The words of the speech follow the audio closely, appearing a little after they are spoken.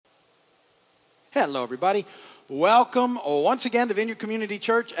Hello, everybody. Welcome once again to Vineyard Community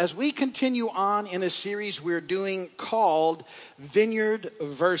Church as we continue on in a series we're doing called Vineyard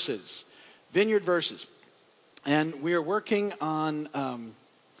Verses. Vineyard Verses. And we are working on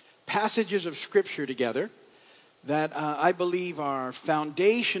passages of Scripture together that I believe are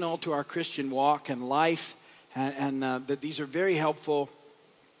foundational to our Christian walk and life, and that these are very helpful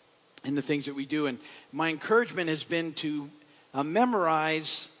in the things that we do. And my encouragement has been to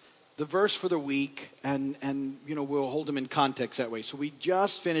memorize the verse for the week, and we'll hold them in context that way. So we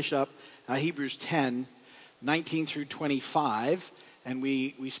just finished up Hebrews 10, 19 through 25, and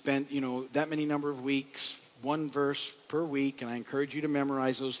we spent, that many number of weeks, one verse per week, and I encourage you to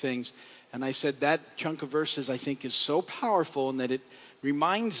memorize those things. And I said that chunk of verses, I think, is so powerful, and that it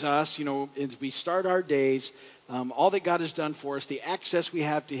reminds us, as we start our days, all that God has done for us, the access we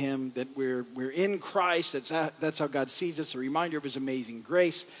have to Him, that we're in Christ. That's how God sees us. A reminder of His amazing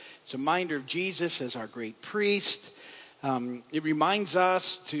grace. It's a reminder of Jesus as our great priest. It reminds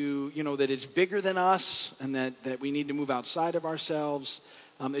us that it's bigger than us, and that we need to move outside of ourselves.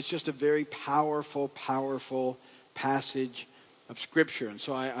 It's just a very powerful, powerful passage of Scripture. And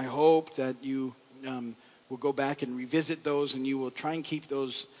so I hope that you will go back and revisit those, and you will try and keep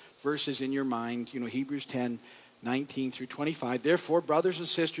those verses in your mind. Hebrews 10, 19 through 25. Therefore, brothers and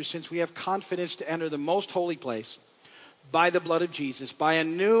sisters, since we have confidence to enter the most holy place by the blood of Jesus, by a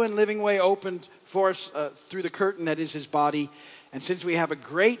new and living way opened for us through the curtain that is His body, and since we have a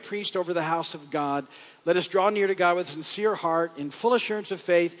great priest over the house of God, let us draw near to God with a sincere heart, in full assurance of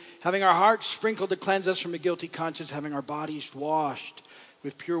faith, having our hearts sprinkled to cleanse us from a guilty conscience, having our bodies washed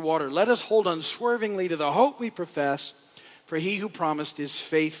with pure water. Let us hold unswervingly to the hope we profess, for He who promised is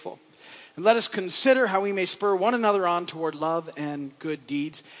faithful. And let us consider how we may spur one another on toward love and good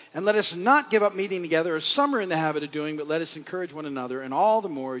deeds. And let us not give up meeting together, as some are in the habit of doing, but let us encourage one another, and all the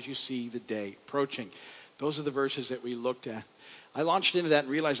more as you see the day approaching. Those are the verses that we looked at. I launched into that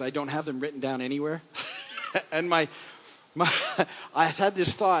and realized I don't have them written down anywhere. And I had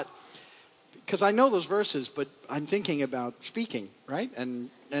this thought, because I know those verses, but I'm thinking about speaking, right? And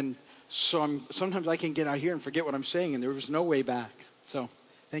so sometimes I can get out here and forget what I'm saying, and there was no way back. So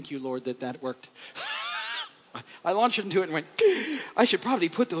thank you, Lord, that worked. I launched into it and went, I should probably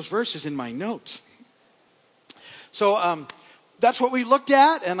put those verses in my notes. So that's what we looked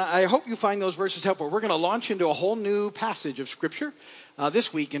at, and I hope you find those verses helpful. We're going to launch into a whole new passage of Scripture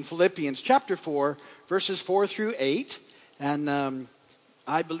this week in Philippians chapter 4, verses 4 through 8. And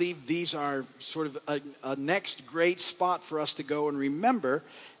I believe these are sort of a next great spot for us to go and remember.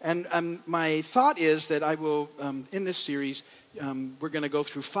 And my thought is that I will, in this series, we're going to go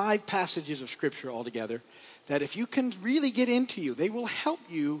through 5 passages of Scripture altogether, that if you can really get into you, they will help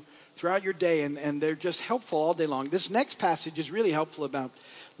you throughout your day, and they're just helpful all day long. This next passage is really helpful about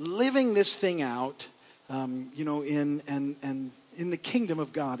living this thing out, in the kingdom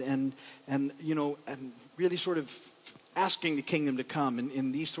of God, and really sort of asking the kingdom to come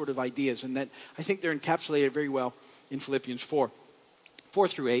in these sort of ideas, and that I think they're encapsulated very well in Philippians 4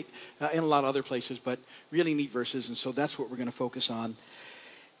 through 8, in a lot of other places, but really neat verses, and so that's what we're going to focus on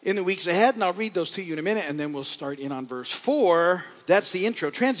in the weeks ahead, and I'll read those to you in a minute, and then we'll start in on verse 4. That's the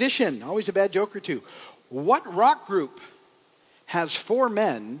intro. Transition, always a bad joke or two. What rock group has 4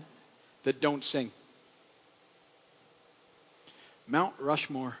 men that don't sing? Mount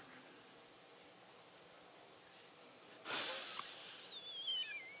Rushmore.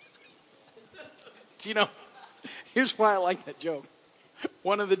 Here's why I like that joke.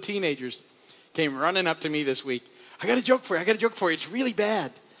 One of the teenagers came running up to me this week. I got a joke for you. It's really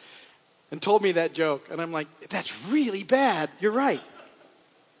bad. And told me that joke. And I'm like, that's really bad. You're right.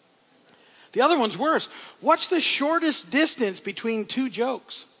 The other one's worse. What's the shortest distance between 2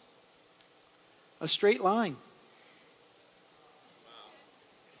 jokes? A straight line.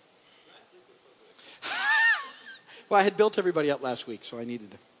 Well, I had built everybody up last week, so I needed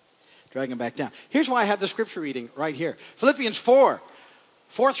to drag them back down. Here's why I have the scripture reading right here. Philippians 4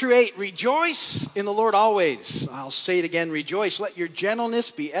 through 8. Rejoice in the Lord always. I'll say it again, rejoice. Let your gentleness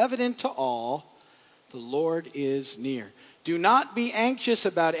be evident to all. The Lord is near. Do not be anxious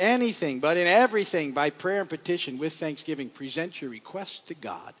about anything, but in everything, by prayer and petition, with thanksgiving, present your requests to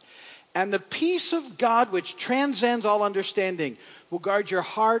God. And the peace of God, which transcends all understanding, will guard your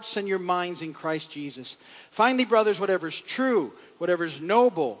hearts and your minds in Christ Jesus. Finally, brothers, whatever is true, whatever is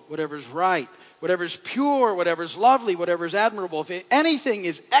noble, whatever is right, whatever is pure, whatever is lovely, whatever is admirable, if anything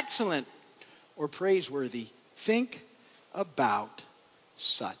is excellent or praiseworthy, think about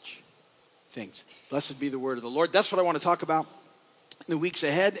such things. Blessed be the word of the Lord. That's what I want to talk about in the weeks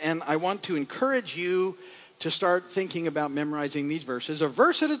ahead, and I want to encourage you to start thinking about memorizing these verses, a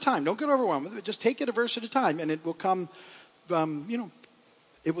verse at a time. Don't get overwhelmed with it. Just take it a verse at a time, and it will come,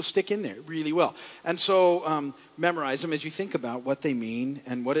 it will stick in there really well. And so memorize them as you think about what they mean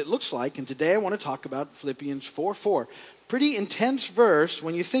and what it looks like. And today I want to talk about Philippians 4:4. Pretty intense verse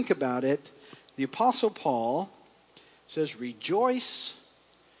when you think about it. The Apostle Paul says, "Rejoice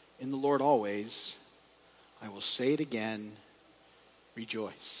in the Lord always. I will say it again,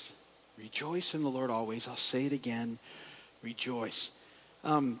 rejoice." Rejoice in the Lord always. I'll say it again, rejoice.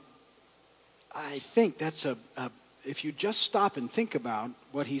 I think that's if you just stop and think about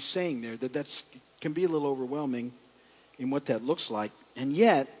what he's saying there, that can be a little overwhelming in what that looks like. And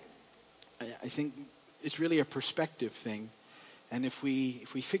yet, I think it's really a perspective thing. And if we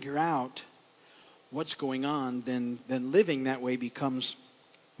figure out what's going on, then living that way becomes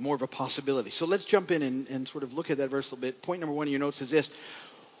more of a possibility. So let's jump in and sort of look at that verse a little bit. Point number one in your notes is this.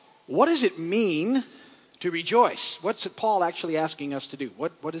 What does it mean to rejoice? What's Paul actually asking us to do?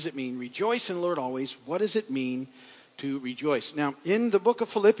 What does it mean? Rejoice in the Lord always. What does it mean to rejoice? Now, in the book of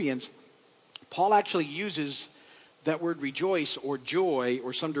Philippians, Paul actually uses that word rejoice or joy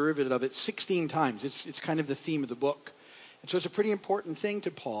or some derivative of it 16 times. It's kind of the theme of the book. And so it's a pretty important thing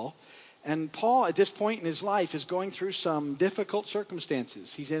to Paul. And Paul, at this point in his life, is going through some difficult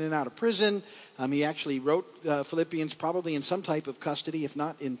circumstances. He's in and out of prison. He actually wrote Philippians probably in some type of custody, if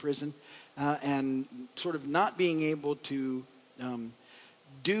not in prison, and sort of not being able to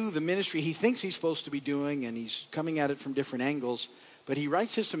do the ministry he thinks he's supposed to be doing, and he's coming at it from different angles. But he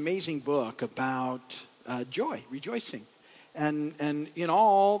writes this amazing book about joy, rejoicing. And in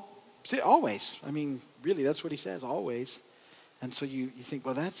always. I mean, really, that's what he says, always. And so you think,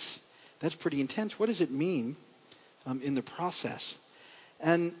 well, that's pretty intense. What does it mean in the process?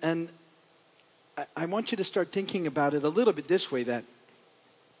 And I want you to start thinking about it a little bit this way, that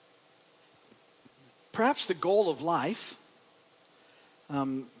perhaps the goal of life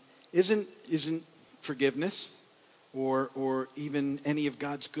isn't forgiveness or even any of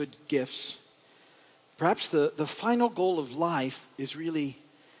God's good gifts. Perhaps the final goal of life is really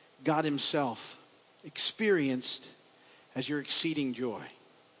God himself experienced as your exceeding joy.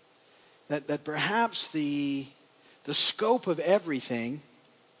 That perhaps the scope of everything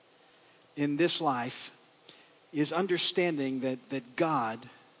in this life is understanding that God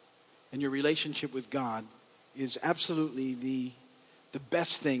and your relationship with God is absolutely the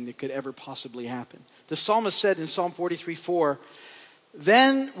best thing that could ever possibly happen. The psalmist said in Psalm 43:4,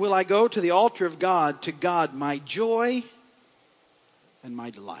 "Then will I go to the altar of God, to God my joy and my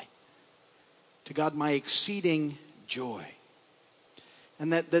delight." To God my exceeding joy.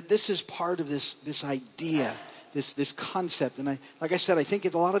 And that this is part of this idea, this concept. And like I said, I think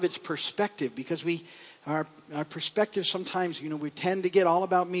a lot of it's perspective, because our perspective sometimes, we tend to get all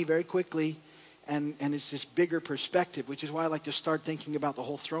about me very quickly, and it's this bigger perspective, which is why I like to start thinking about the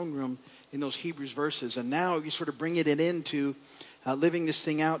whole throne room in those Hebrews verses. And now you sort of bring it into living this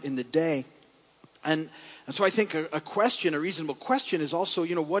thing out in the day. And so I think a reasonable question is also,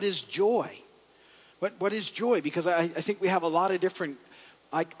 what is joy? What is joy? Because I think we have a lot of different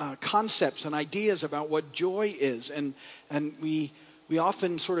concepts and ideas about what joy is, and we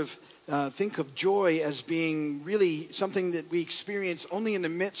often sort of think of joy as being really something that we experience only in the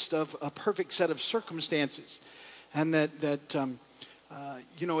midst of a perfect set of circumstances, and that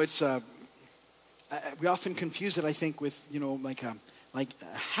it's we often confuse it, I think, with like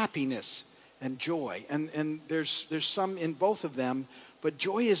happiness and joy, and there's some in both of them, but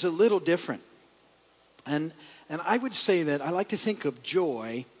joy is a little different. And I would say that I like to think of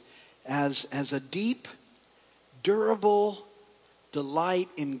joy as a deep, durable delight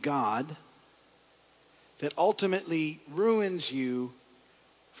in God that ultimately ruins you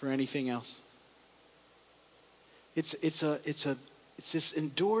for anything else. It's this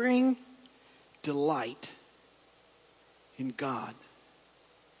enduring delight in God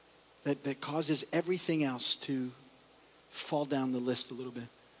that causes everything else to fall down the list a little bit.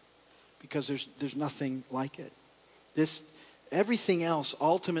 Because there's nothing like it. Everything else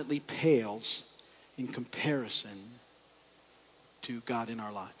ultimately pales in comparison to God in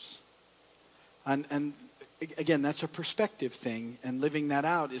our lives. And again, that's a perspective thing, and living that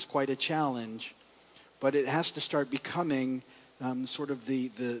out is quite a challenge. But it has to start becoming sort of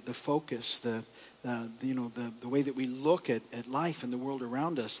the focus, the way that we look at life and the world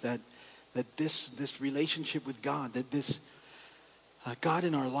around us. That this relationship with God, that this God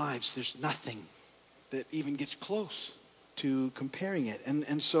in our lives, there's nothing that even gets close to comparing it.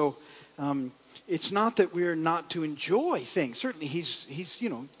 And so it's not that we're not to enjoy things. Certainly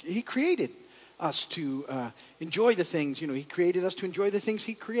he created us to enjoy the things. He created us to enjoy the things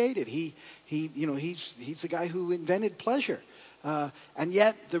he created. He's the guy who invented pleasure. And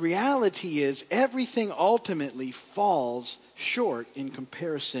yet the reality is everything ultimately falls short in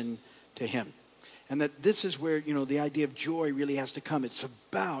comparison to him. And that this is where, the idea of joy really has to come. It's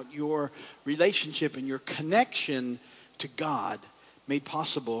about your relationship and your connection to God made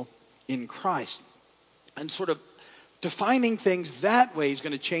possible in Christ. And sort of defining things that way is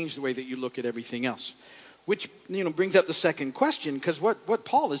going to change the way that you look at everything else. Which, brings up the second question, because what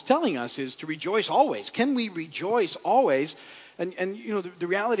Paul is telling us is to rejoice always. Can we rejoice always? And the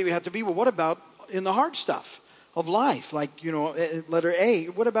reality would have to be, well, what about in the hard stuff of life? Like, letter A,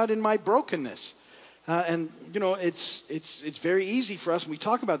 what about in my brokenness? It's very easy for us when we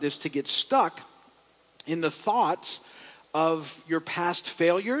talk about this to get stuck in the thoughts of your past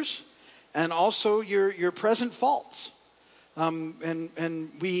failures and also your present faults. And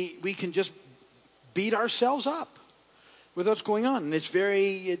we can just beat ourselves up with what's going on. And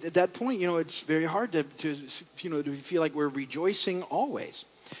at that point, it's very hard to feel like we're rejoicing always.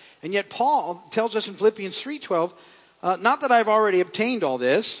 And yet Paul tells us in Philippians 3:12, not that I've already obtained all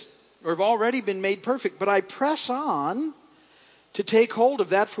this, or have already been made perfect, but I press on to take hold of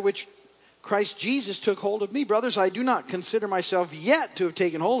that for which Christ Jesus took hold of me. Brothers, I do not consider myself yet to have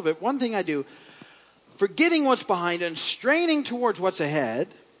taken hold of it. One thing I do, forgetting what's behind and straining towards what's ahead,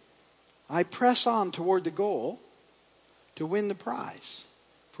 I press on toward the goal to win the prize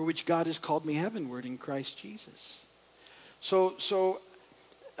for which God has called me heavenward in Christ Jesus. So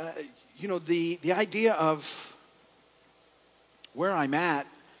the idea of where I'm at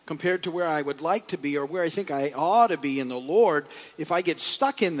compared to where I would like to be or where I think I ought to be in the Lord, if I get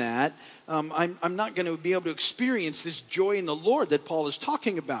stuck in that, I'm not going to be able to experience this joy in the Lord that Paul is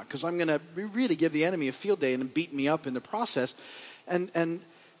talking about, because I'm going to really give the enemy a field day and beat me up in the process. And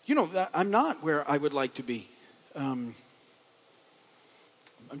I'm not where I would like to be. I'm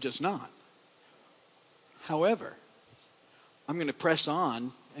just not. However, I'm going to press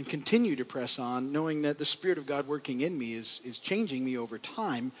on and continue to press on, knowing that the Spirit of God working in me is changing me over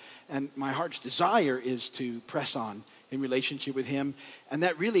time, and my heart's desire is to press on in relationship with him. And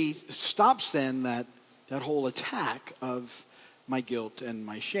that really stops then that whole attack of my guilt and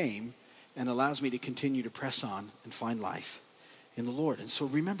my shame, and allows me to continue to press on and find life in the Lord. And so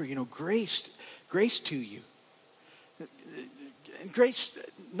remember, grace to you. And grace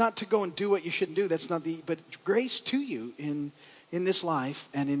not to go and do what you shouldn't do, but grace to you in this life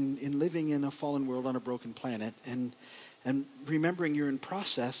and in living in a fallen world on a broken planet, and remembering you're in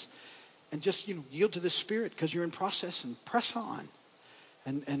process, and just yield to the Spirit because you're in process, and press on.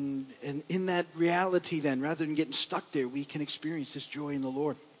 And in that reality then, rather than getting stuck there, we can experience this joy in the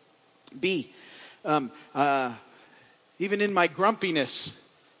Lord. B, even in my grumpiness,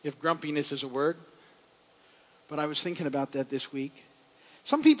 if grumpiness is a word, but I was thinking about that this week.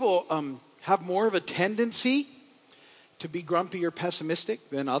 Some people have more of a tendency to be grumpy or pessimistic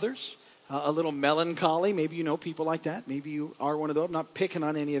than others. A little melancholy. Maybe you know people like that. Maybe you are one of those. I'm not picking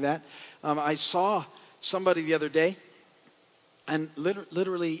on any of that. I saw somebody the other day, and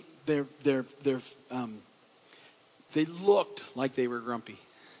literally they looked like they were grumpy.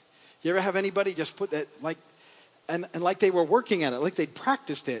 You ever have anybody just put that and like they were working at it, like they'd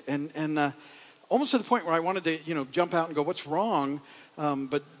practiced it, and almost to the point where I wanted to jump out and go, "What's wrong?"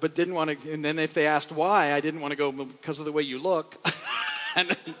 But didn't want to. And then if they asked why, I didn't want to go, because of the way you look.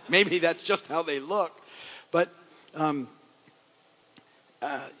 And maybe that's just how they look. But in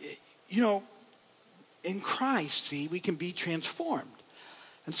Christ, see, we can be transformed,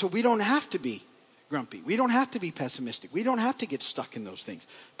 and so we don't have to be grumpy. We don't have to be pessimistic. We don't have to get stuck in those things.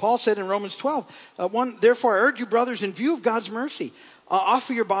 Paul said in Romans 12, therefore I urge you, brothers, in view of God's mercy,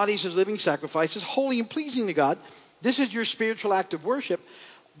 offer your bodies as living sacrifices, holy and pleasing to God. This is your spiritual act of worship.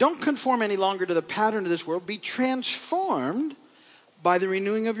 Don't conform any longer to the pattern of this world. Be transformed by the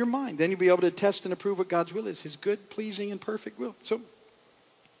renewing of your mind. Then you'll be able to test and approve what God's will is, his good, pleasing, and perfect will. So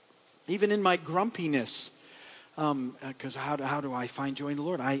even in my grumpiness, because how do I find joy in the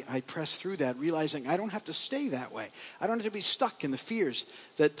Lord? I press through that, realizing I don't have to stay that way. I don't have to be stuck in the fears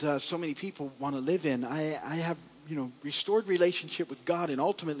that so many people want to live in. I have restored relationship with God, and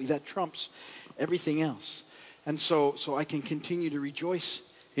ultimately that trumps everything else. And so I can continue to rejoice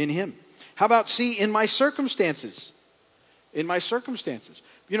in him. How about C, in my circumstances? In my circumstances.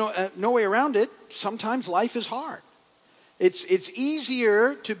 No way around it. Sometimes life is hard. It's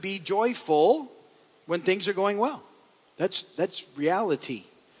easier to be joyful when things are going well. That's reality.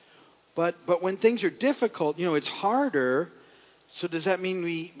 But when things are difficult, it's harder. So does that mean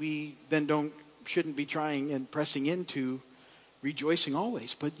we then shouldn't be trying and pressing into rejoicing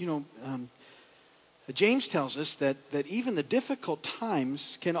always? But James tells us that even the difficult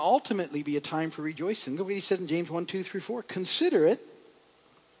times can ultimately be a time for rejoicing. Look what he says in James 1, 2, 3, 4. Consider it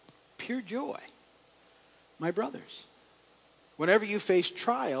pure joy, my brothers, whenever you face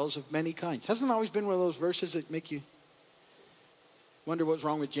trials of many kinds. Hasn't it always been one of those verses that make you wonder what's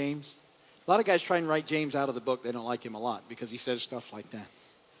wrong with James? A lot of guys try and write James out of the book. They don't like him a lot because he says stuff like that.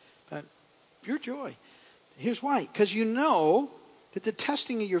 But pure joy. Here's why. Because you know that the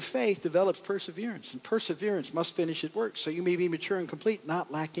testing of your faith develops perseverance. And perseverance must finish its work, so you may be mature and complete,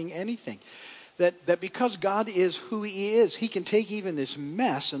 not lacking anything. That because God is who he is, he can take even this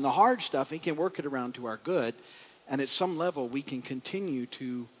mess and the hard stuff, he can work it around to our good. And at some level, we can continue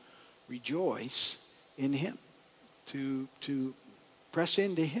to rejoice in him, to press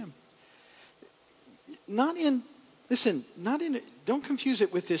into him. Don't confuse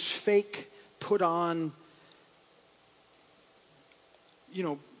it with this fake, put on,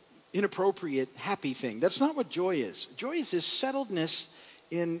 inappropriate, happy thing. That's not what joy is. Joy is this settledness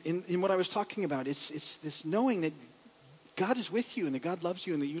in what I was talking about. It's this knowing that God is with you and that God loves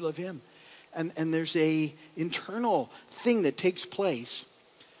you and that you love him. And there's a internal thing that takes place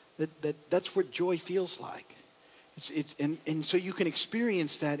that's what joy feels like. And so you can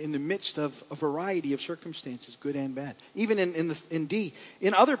experience that in the midst of a variety of circumstances, good and bad. Even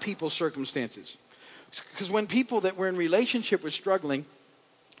in other people's circumstances. Because when people that we're in relationship with struggling,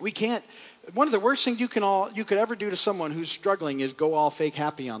 one of the worst things you could ever do to someone who's struggling is go all fake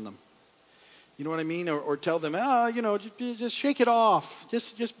happy on them. You know what I mean? Or tell them, just shake it off.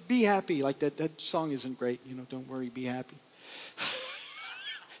 Just be happy. Like that song isn't great. Don't worry, be happy.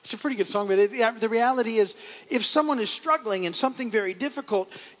 It's a pretty good song, but the reality is, if someone is struggling in something very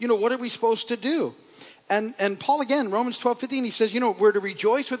difficult, what are we supposed to do? And Paul again, Romans 12:15, he says, we're to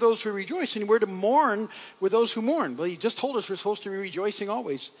rejoice with those who rejoice, and we're to mourn with those who mourn. Well, he just told us we're supposed to be rejoicing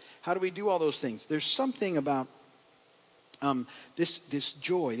always. How do we do all those things? There's something about this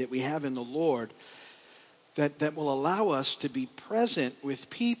joy that we have in the Lord that will allow us to be present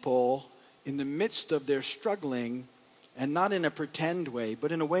with people in the midst of their struggling, and not in a pretend way,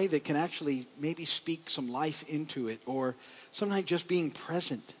 but in a way that can actually maybe speak some life into it, or sometimes just being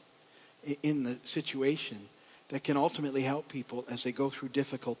present in the situation that can ultimately help people as they go through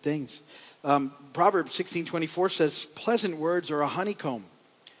difficult things. Proverbs 16:24 says, pleasant words are a honeycomb,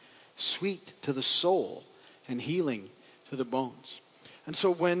 sweet to the soul and healing to the bones. And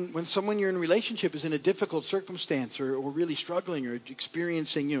so when someone you're in a relationship is in a difficult circumstance or really struggling or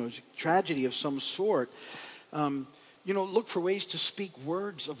experiencing tragedy of some sort, look for ways to speak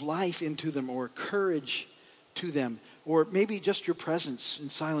words of life into them or courage to them. Or maybe just your presence in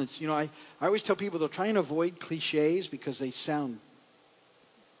silence. I always tell people they'll try and avoid cliches because they sound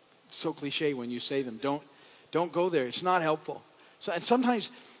so cliche when you say them. Don't go there. It's not helpful. And sometimes,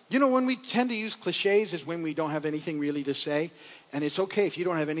 when we tend to use cliches is when we don't have anything really to say. And it's okay if you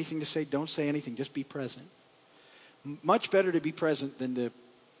don't have anything to say. Don't say anything. Just be present. Much better to be present than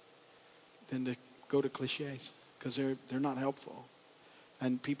to go to cliches, because they're not helpful.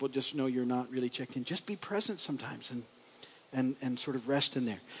 And people just know you're not really checked in. Just be present sometimes and sort of rest in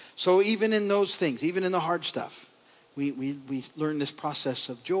there. So even in those things, even in the hard stuff, we learn this process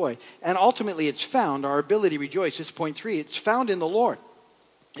of joy. And ultimately it's found, our ability to rejoice, this is point 3, it's found in the Lord.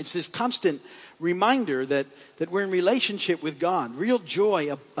 It's this constant reminder that we're in relationship with God. Real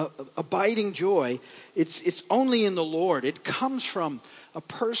joy, abiding joy, it's only in the Lord. It comes from a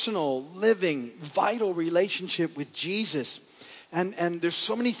personal, living, vital relationship with Jesus. And there's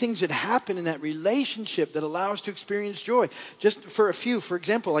so many things that happen in that relationship that allow us to experience joy. Just for a few, for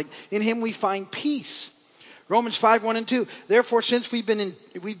example, like in him we find peace. Romans 5:1-2. Therefore, since we've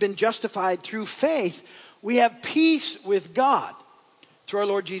been justified through faith, we have peace with God through our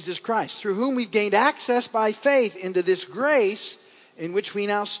Lord Jesus Christ, through whom we've gained access by faith into this grace in which we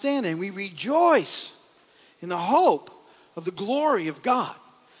now stand. And we rejoice in the hope of the glory of God.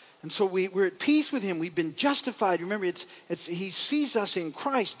 And so we're at peace with him. We've been justified. Remember, he sees us in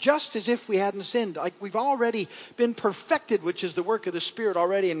Christ just as if we hadn't sinned. Like we've already been perfected, which is the work of the Spirit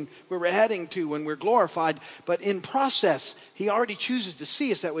already, and where we're heading to when we're glorified. But in process, he already chooses to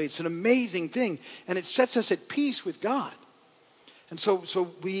see us that way. It's an amazing thing. And it sets us at peace with God. And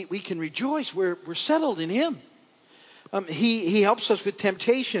so we can rejoice. We're settled in him. He helps us with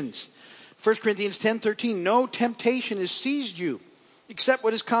temptations. 1 Corinthians 10:13, no temptation has seized you, except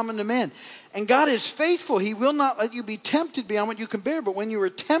what is common to man. And God is faithful. He will not let you be tempted beyond what you can bear. But when you are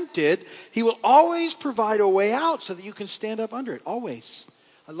tempted, he will always provide a way out so that you can stand up under it. Always.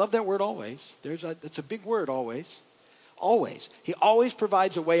 I love that word always. That's a big word, always. Always. He always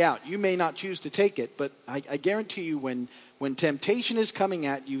provides a way out. You may not choose to take it, but I guarantee you when When temptation is coming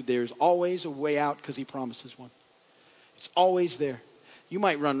at you, there's always a way out because he promises one. It's always there. You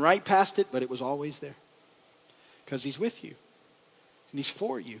might run right past it, but it was always there because he's with you and he's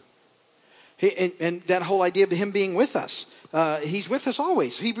for you. And that whole idea of him being with us. He's with us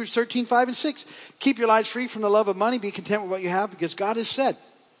always. Hebrews 13:5-6. Keep your lives free from the love of money. Be content with what you have because God has said,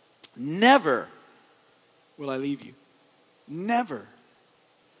 never will I leave you. Never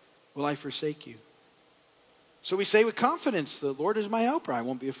will I forsake you. So we say with confidence, the Lord is my helper. I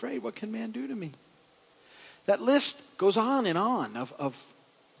won't be afraid. What can man do to me? That list goes on and on of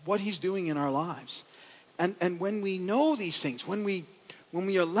what he's doing in our lives. And when we know these things, when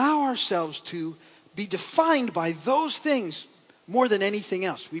we allow ourselves to be defined by those things more than anything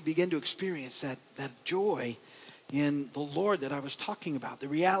else, we begin to experience that joy in the Lord that I was talking about. The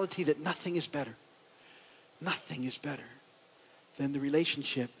reality that nothing is better. Nothing is better than the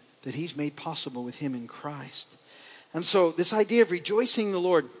relationship that he's made possible with him in Christ. And so this idea of rejoicing in the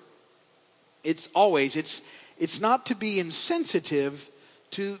Lord, it's not to be insensitive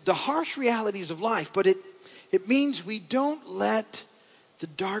to the harsh realities of life, but it means we don't let the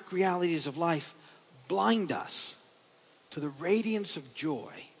dark realities of life blind us to the radiance of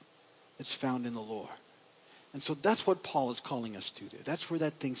joy that's found in the Lord. And so that's what Paul is calling us to do. That's where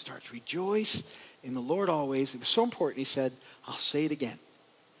that thing starts. Rejoice in the Lord always. It was so important, he said, I'll say it again.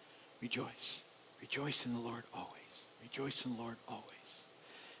 Rejoice. Rejoice in the Lord always. Rejoice in the Lord always.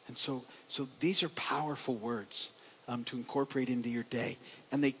 And so these are powerful words to incorporate into your day.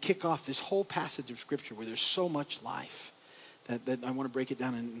 And they kick off this whole passage of Scripture where there's so much life that I want to break it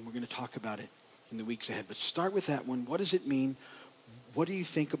down, and we're going to talk about it in the weeks ahead. But start with that one. What does it mean? What do you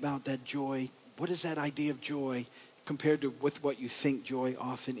think about that joy? What is that idea of joy compared to with what you think joy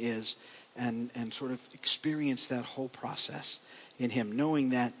often is? And sort of experience that whole process in him, knowing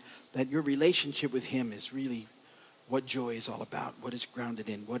that your relationship with him is really what joy is all about, what it's grounded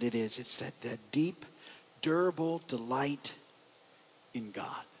in, what it is. It's that deep, durable delight in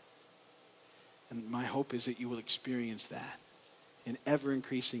God. And my hope is that you will experience that in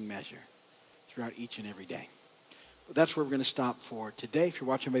ever-increasing measure throughout each and every day. But that's where we're going to stop for today. If you're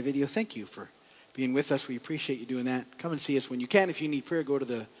watching my video, thank you for being with us. We appreciate you doing that. Come and see us when you can. If you need prayer, go to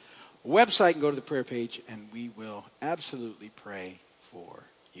the website and go to the prayer page, and we will absolutely pray for